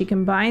 before she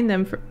can combine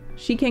them for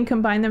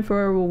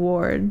a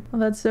reward. Oh,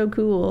 that's so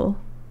cool.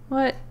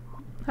 What?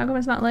 How come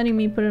it's not letting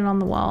me put it on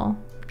the wall?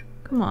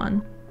 Come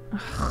on.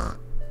 Ugh.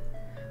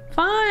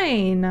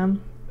 Fine.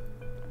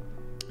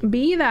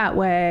 Be that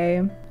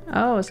way.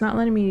 Oh, it's not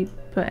letting me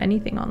put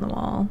anything on the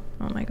wall.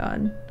 Oh my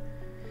god.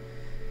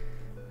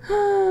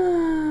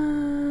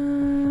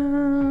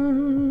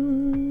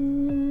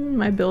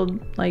 My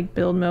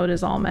build mode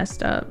is all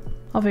messed up.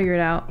 I'll figure it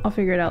out. I'll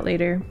figure it out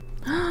later.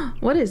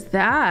 What is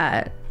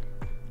that?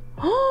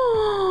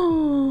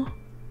 Oh,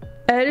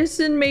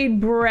 Edison made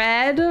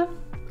bread.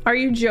 Are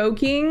you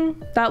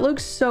joking? That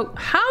looks so...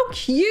 How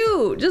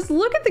cute! Just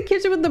look at the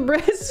kitchen with the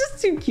bread. It's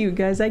just too cute,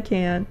 guys. I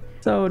can't.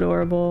 So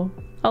adorable.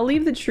 I'll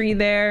leave the tree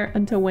there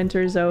until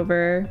winter's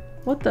over.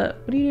 What are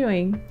you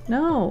doing?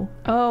 No.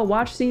 Oh,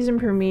 watch season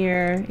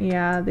premiere.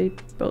 Yeah, they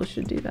both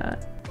should do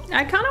that.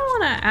 I kind of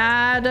want to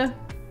add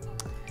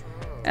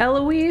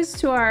Eloise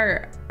to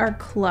our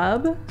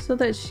club so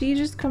that she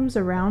just comes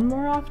around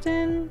more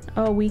often.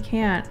 Oh, we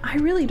can't. I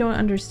really don't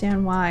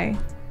understand why.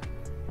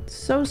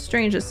 So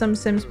strange that some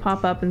Sims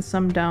pop up and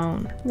some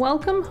don't.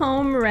 Welcome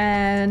home,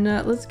 Ren.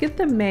 Let's get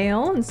the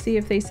mail and see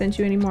if they sent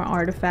you any more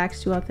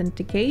artifacts to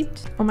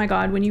authenticate. Oh my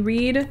god, when you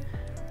read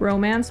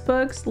Romance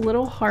books,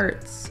 little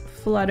hearts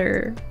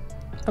flutter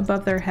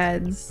above their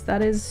heads.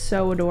 That is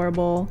so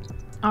adorable.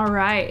 All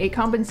right, a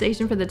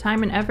compensation for the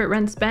time and effort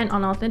Ren spent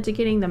on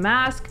authenticating the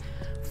mask,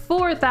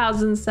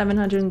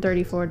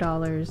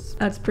 $4,734.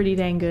 That's pretty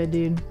dang good,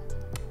 dude.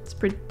 It's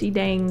pretty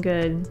dang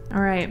good.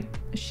 All right,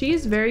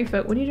 she's very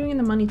what are you doing in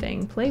the money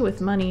thing? Play with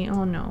money.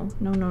 Oh no,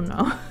 no, no,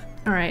 no.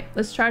 All right,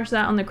 let's charge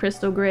that on the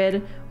crystal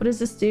grid. What does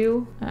this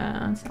do?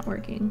 It's not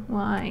working.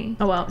 Why?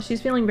 Oh well,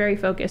 she's feeling very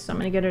focused, so I'm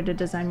gonna get her to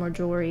design more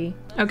jewelry.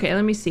 Okay,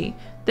 let me see.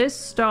 This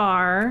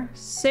star,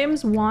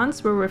 Sims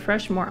wants will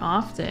refresh more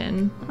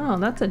often. Oh,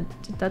 that's a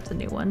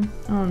new one.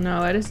 Oh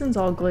no, Edison's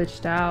all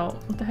glitched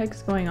out. What the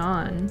heck's going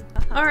on?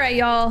 All right,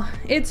 y'all,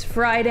 it's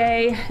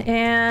Friday,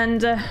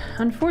 and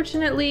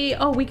unfortunately,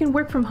 oh, we can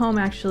work from home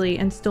actually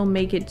and still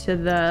make it to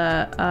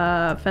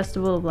the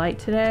Festival of Light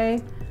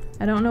today.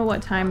 I don't know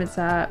what time it's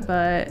at,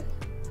 but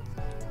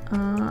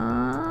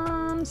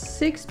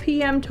 6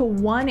 p.m. to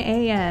 1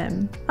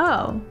 a.m.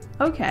 Oh,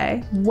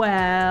 okay.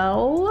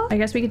 Well, I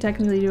guess we could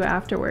technically do it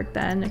after work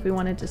then if we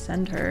wanted to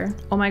send her.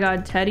 Oh my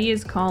God, Teddy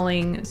is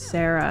calling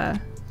Sarah,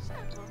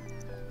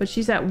 but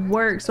she's at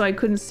work, so I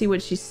couldn't see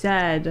what she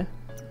said.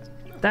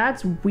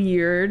 That's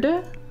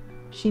weird.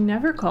 She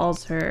never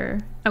calls her.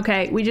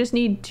 Okay, we just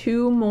need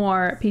 2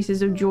 more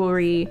pieces of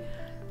jewelry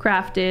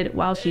crafted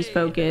while she's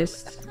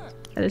focused.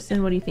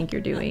 Edison, what do you think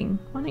you're doing?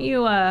 Why don't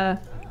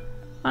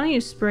you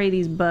spray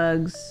these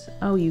bugs?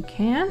 Oh, you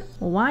can't?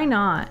 Well, why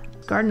not?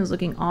 This garden is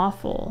looking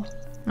awful.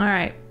 All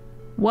right,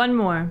 1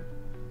 more.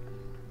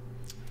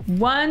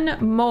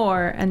 1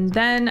 more, and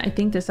then I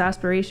think this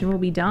aspiration will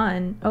be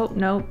done. Oh,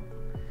 nope.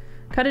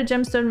 Cut a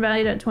gemstone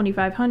valued at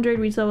 2,500,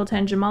 reach level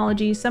 10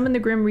 gemology, summon the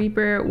Grim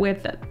Reaper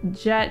with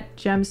jet,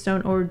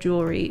 gemstone, or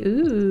jewelry.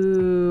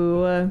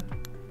 Ooh,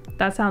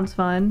 that sounds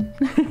fun.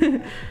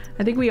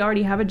 I think we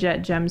already have a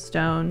jet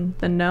gemstone,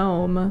 the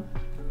gnome.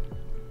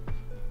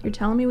 You're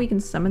telling me we can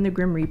summon the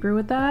Grim Reaper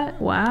with that?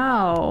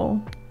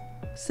 Wow.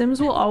 Sims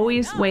will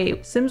always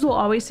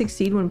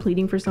succeed when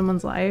pleading for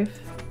someone's life.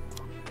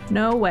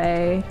 No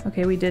way.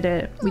 Okay, we did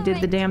it. We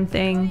did the damn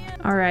thing.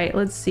 All right,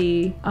 let's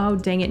see. Oh,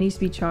 dang, it needs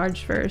to be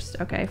charged first.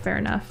 Okay, fair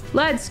enough.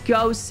 Let's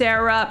go,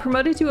 Sarah.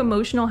 Promoted to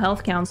emotional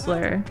health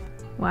counselor.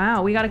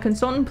 Wow, we got a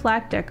consultant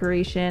plaque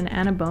decoration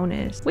and a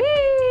bonus. Whee!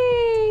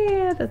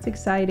 That's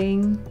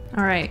exciting.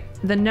 All right,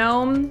 the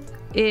gnome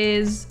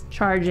is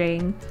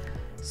charging.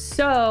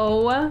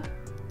 So,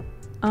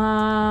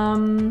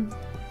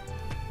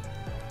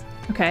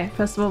 okay,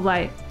 Festival of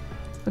Light.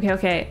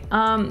 Okay.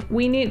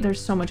 There's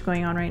so much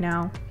going on right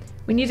now.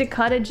 We need to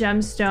cut a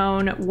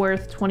gemstone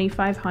worth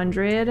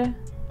 2,500.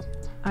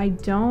 I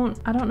don't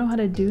know how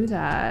to do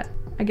that.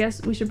 I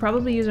guess we should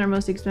probably use our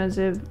most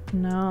expensive.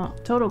 No,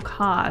 total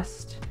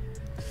cost.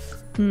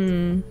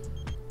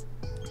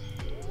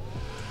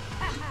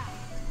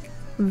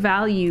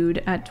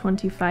 Valued at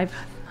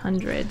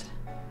 2,500.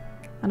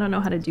 I don't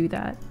know how to do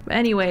that. But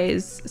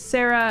anyways,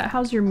 Sarah,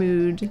 how's your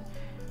mood?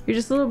 You're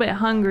just a little bit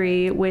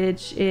hungry,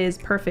 which is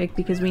perfect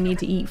because we need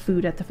to eat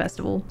food at the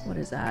festival. What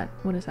is that?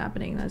 What is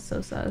happening? That's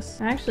so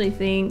sus. I actually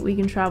think we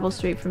can travel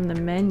straight from the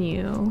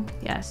menu.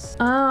 Yes.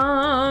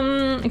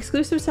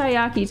 Exclusive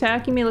taiyaki.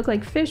 Taiyaki may look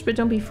like fish, but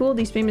don't be fooled.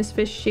 These famous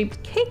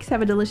fish-shaped cakes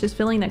have a delicious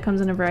filling that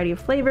comes in a variety of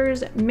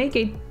flavors. Make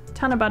a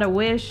Tanabata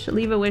wish.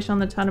 Leave a wish on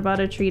the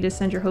Tanabata tree to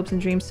send your hopes and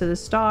dreams to the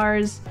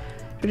stars.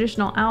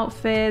 Traditional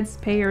outfits,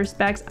 pay your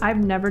respects.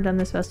 I've never done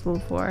this festival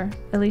before.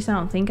 At least I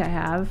don't think I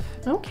have.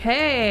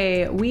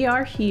 Okay, we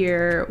are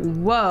here.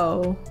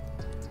 Whoa.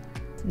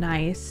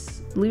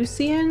 Nice.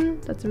 Lucian?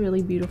 That's a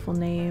really beautiful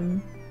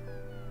name.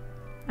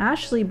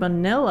 Ashley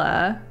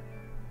Bonilla?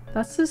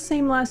 That's the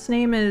same last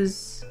name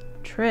as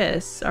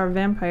Triss, our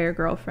vampire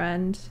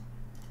girlfriend.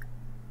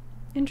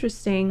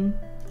 Interesting.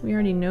 We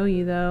already know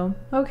you though.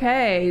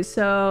 Okay,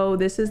 so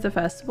this is the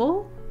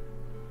festival.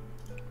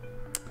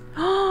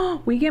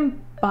 Oh, we can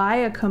buy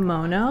a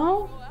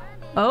kimono.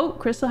 Oh,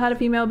 Crystal had a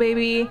female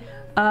baby.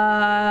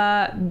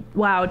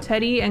 Wow,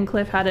 Teddy and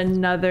Cliff had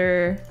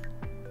another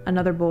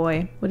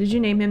boy. What did you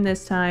name him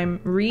this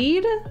time?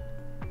 Reed?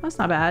 That's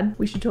not bad.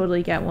 We should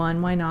totally get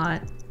one. Why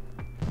not?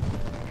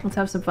 Let's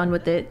have some fun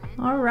with it.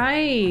 All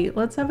right,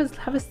 let's have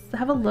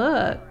a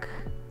look.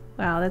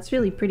 Wow, that's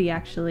really pretty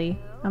actually.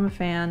 I'm a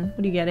fan.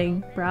 What are you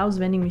getting? Browse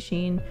vending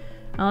machine.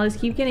 I'll just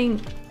keep getting...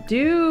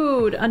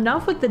 Dude,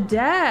 enough with the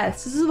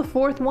deaths. This is the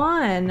 4th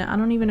one. I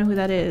don't even know who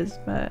that is,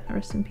 but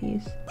rest in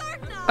peace.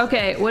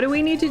 Okay, what do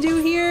we need to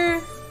do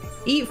here?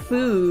 Eat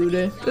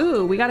food.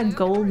 Ooh, we got a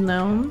gold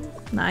gnome.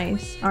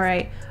 Nice. All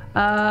right.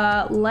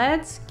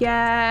 Let's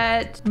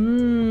get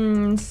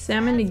salmon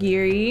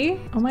nigiri.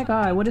 Oh my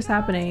god, what is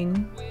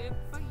happening?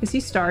 Is he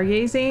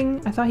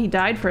stargazing? I thought he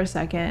died for a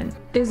second.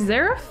 Is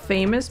there a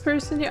famous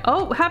person here?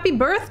 Oh, happy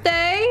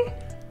birthday!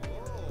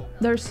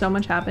 There's so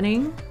much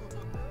happening.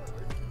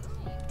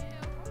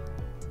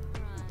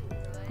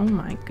 Oh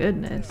my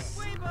goodness.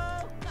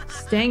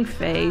 Stank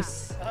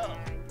face.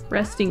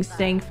 Resting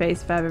stank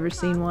face if I've ever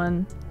seen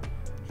one.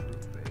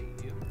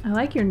 I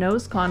like your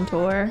nose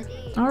contour.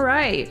 All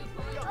right.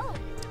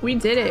 We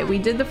did it. We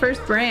did the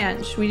first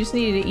branch. We just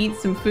needed to eat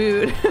some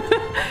food.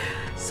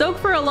 Soak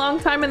for a long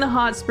time in the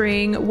hot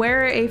spring.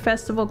 Wear a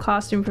festival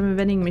costume from a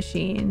vending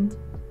machine.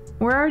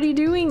 We're already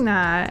doing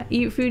that.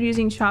 Eat food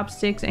using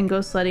chopsticks and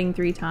go sledding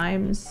 3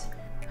 times.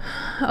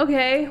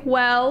 Okay,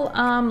 well,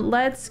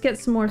 let's get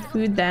some more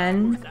food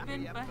then.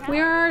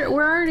 We're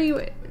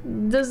already...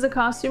 Does the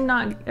costume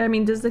not... I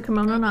mean, does the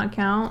kimono not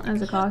count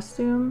as a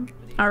costume?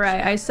 All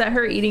right, I set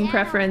her eating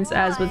preference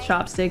as with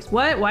chopsticks.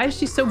 What? Why is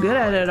she so good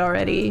at it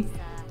already?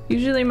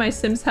 Usually my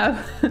Sims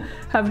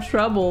have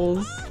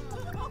troubles.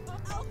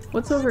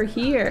 What's over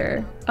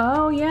here?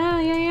 Oh,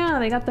 yeah.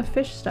 They got the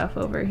fish stuff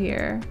over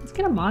here. Let's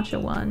get a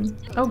matcha one.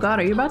 Oh God,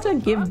 are you about to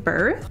give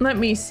birth? Let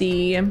me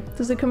see.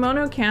 Does the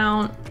kimono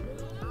count?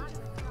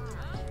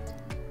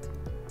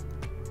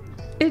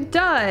 It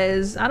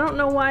does. I don't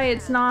know why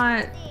it's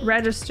not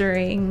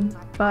registering,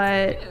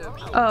 but...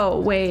 Oh,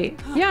 wait.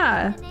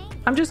 Yeah.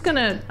 I'm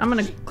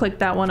gonna click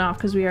that one off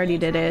because we already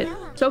did it.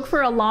 Soak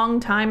for a long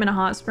time in a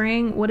hot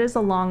spring. What is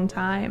a long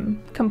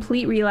time?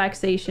 Complete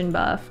relaxation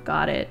buff.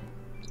 Got it.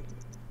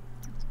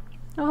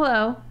 Oh,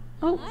 hello.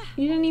 Oh,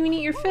 you didn't even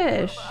eat your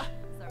fish.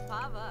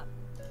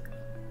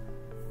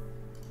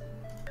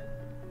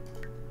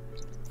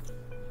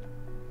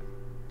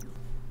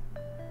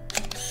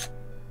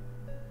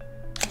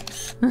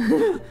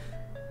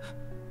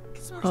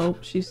 Oh,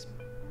 she's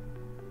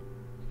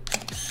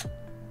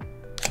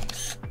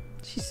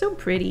so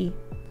pretty.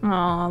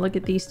 Aw, look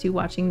at these two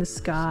watching the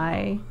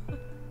sky.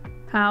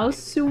 How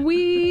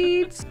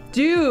sweet.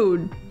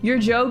 Dude, you're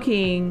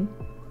joking.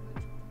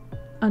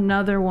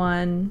 Another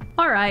one.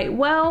 All right,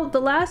 well,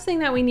 the last thing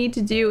that we need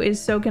to do is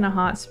soak in a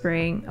hot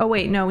spring. Oh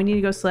wait, no, we need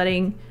to go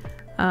sledding.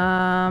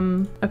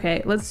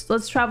 Okay,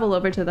 let's travel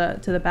over to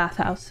the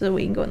bathhouse so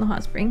we can go in the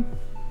hot spring.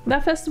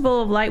 That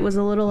Festival of Light was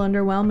a little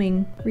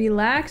underwhelming.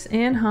 Relax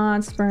in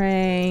hot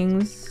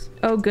springs.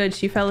 Oh good,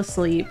 she fell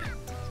asleep.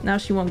 Now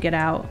she won't get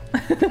out.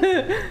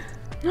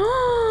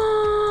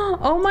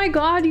 Oh my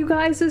God, you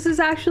guys, this is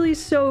actually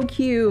so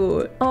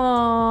cute.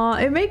 Aw,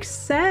 it makes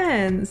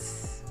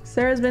sense.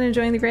 Sarah's been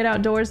enjoying the great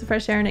outdoors, the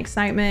fresh air and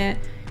excitement.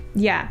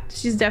 Yeah,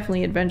 she's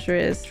definitely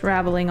adventurous,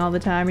 traveling all the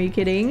time. Are you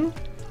kidding?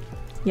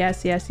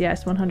 Yes,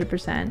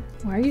 100%.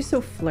 Why are you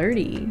so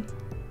flirty?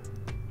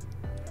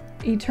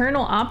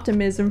 Eternal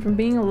optimism from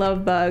being a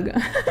love bug.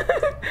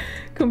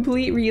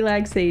 Complete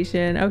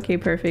relaxation. Okay,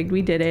 perfect.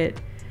 We did it.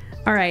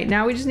 All right,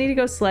 now we just need to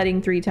go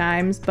sledding 3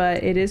 times,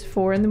 but it is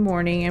 4 in the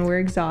morning and we're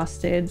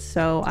exhausted,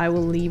 so I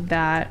will leave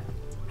that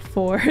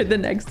for the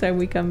next time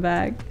we come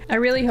back. I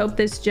really hope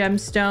this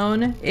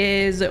gemstone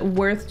is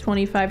worth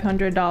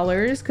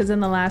 $2,500, because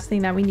then the last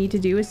thing that we need to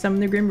do is summon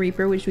the Grim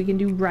Reaper, which we can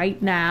do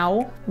right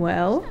now.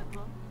 Well,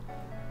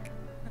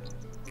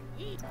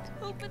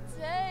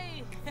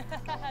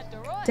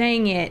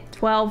 dang it,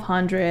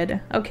 1,200.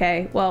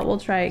 Okay, well, we'll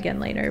try again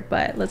later,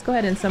 but let's go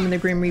ahead and summon the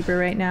Grim Reaper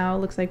right now.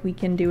 Looks like we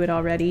can do it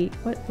already.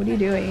 What are you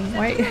doing?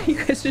 Why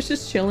you guys are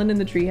just chilling in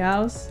the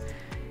treehouse?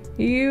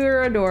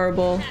 You're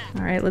adorable.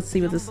 All right, let's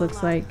see what this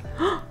looks like.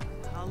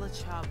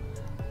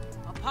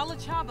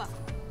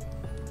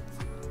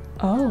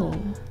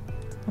 Oh,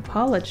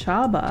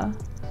 Apalachaba.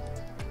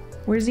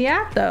 Where's he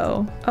at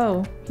though?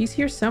 Oh, he's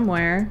here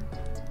somewhere.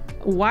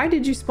 Why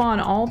did you spawn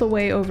all the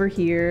way over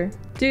here?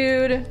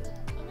 Dude,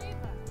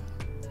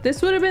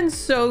 this would have been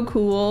so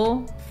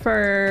cool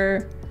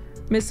for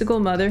Mystical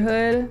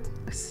Motherhood.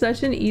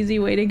 Such an easy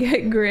way to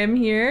get Grim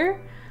here.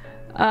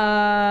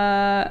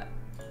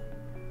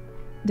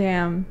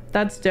 Damn,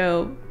 that's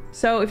dope.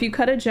 So if you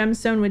cut a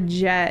gemstone with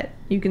Jet,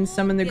 you can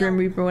summon the Grim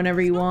Reaper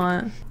whenever you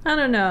want. I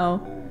don't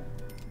know.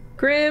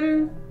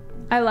 Grim,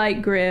 I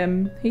like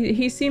Grim.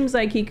 He seems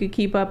like he could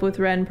keep up with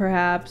Ren,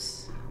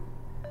 perhaps.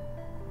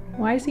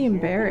 Why is he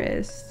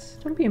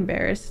embarrassed? Don't be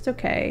embarrassed, it's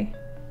okay.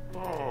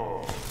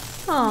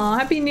 Aw,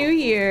 Happy New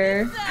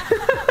Year.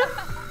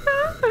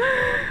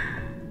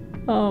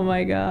 Oh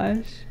my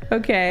gosh.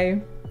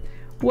 Okay.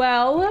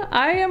 Well,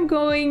 I am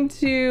going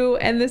to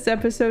end this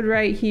episode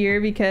right here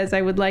because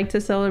I would like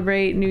to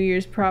celebrate New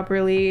Year's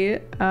properly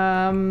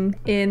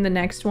in the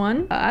next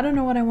one. I don't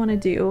know what I want to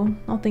do.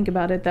 I'll think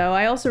about it though.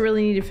 I also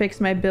really need to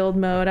fix my build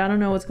mode. I don't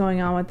know what's going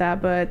on with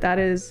that, but that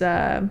is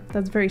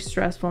that's very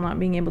stressful not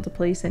being able to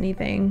place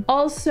anything.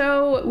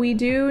 Also, we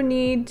do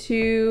need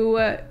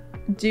to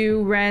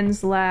do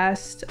Ren's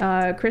last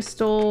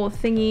crystal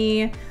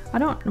thingy.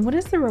 What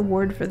is the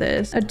reward for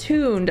this?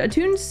 Attuned.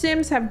 Attuned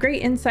Sims have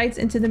great insights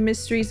into the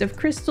mysteries of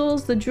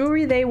crystals. The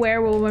jewelry they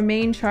wear will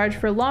remain charged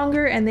for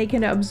longer and they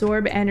can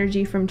absorb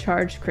energy from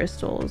charged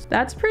crystals.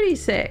 That's pretty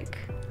sick.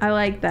 I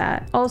like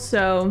that.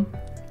 Also,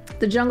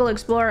 The Jungle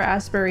Explorer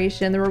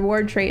aspiration, the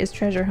reward trait is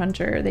Treasure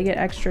Hunter. They get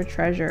extra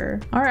treasure.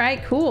 All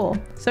right, cool.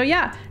 So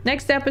yeah,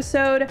 next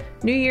episode,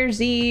 New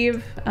Year's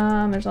Eve.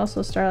 There's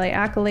also Starlight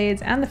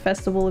Accolades and the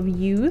Festival of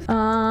Youth.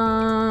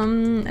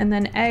 And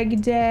then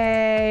Egg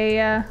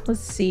Day.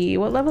 Let's see,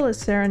 what level is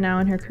Sarah now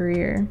in her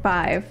career?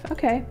 5.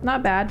 Okay,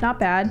 not bad, not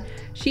bad.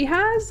 She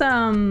has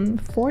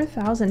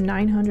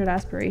 4,900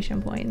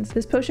 aspiration points.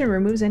 This potion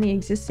removes any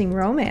existing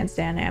romance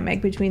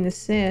dynamic between the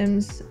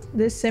Sims.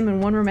 This Sim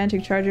and one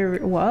romantic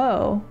charger.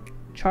 Whoa,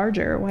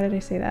 charger. Why did I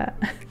say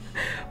that?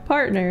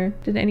 Partner.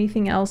 Did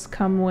anything else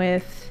come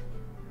with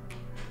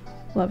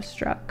Love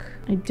Struck?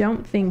 I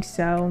don't think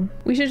so.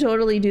 We should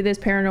totally do this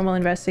paranormal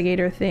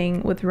investigator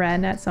thing with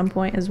Ren at some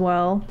point as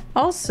well.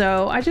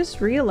 Also, I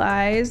just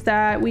realized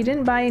that we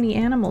didn't buy any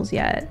animals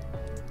yet.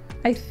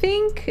 I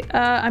think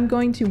I'm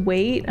going to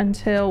wait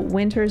until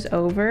winter's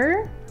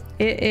over.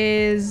 It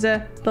is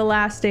the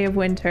last day of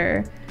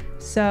winter.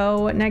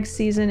 So next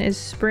season is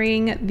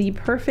spring, the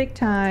perfect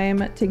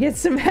time to get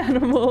some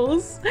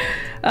animals.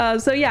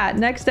 So yeah,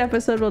 next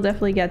episode we'll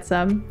definitely get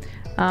some.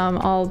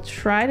 I'll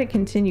try to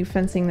continue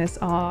fencing this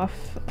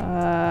off.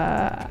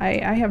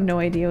 I have no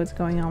idea what's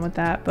going on with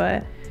that,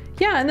 but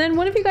yeah. And then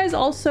one of you guys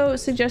also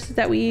suggested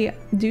that we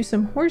do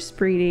some horse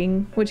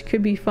breeding, which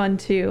could be fun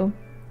too.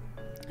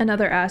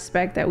 Another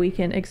aspect that we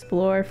can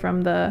explore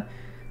from the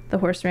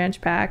horse ranch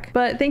pack.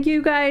 But thank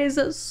you guys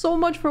so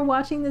much for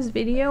watching this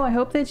video. I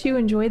hope that you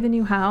enjoy the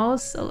new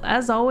house.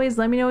 As always,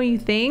 let me know what you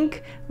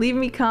think. Leave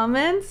me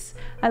comments.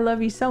 I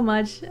love you so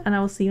much, and I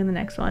will see you in the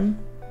next one.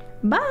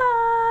 Bye.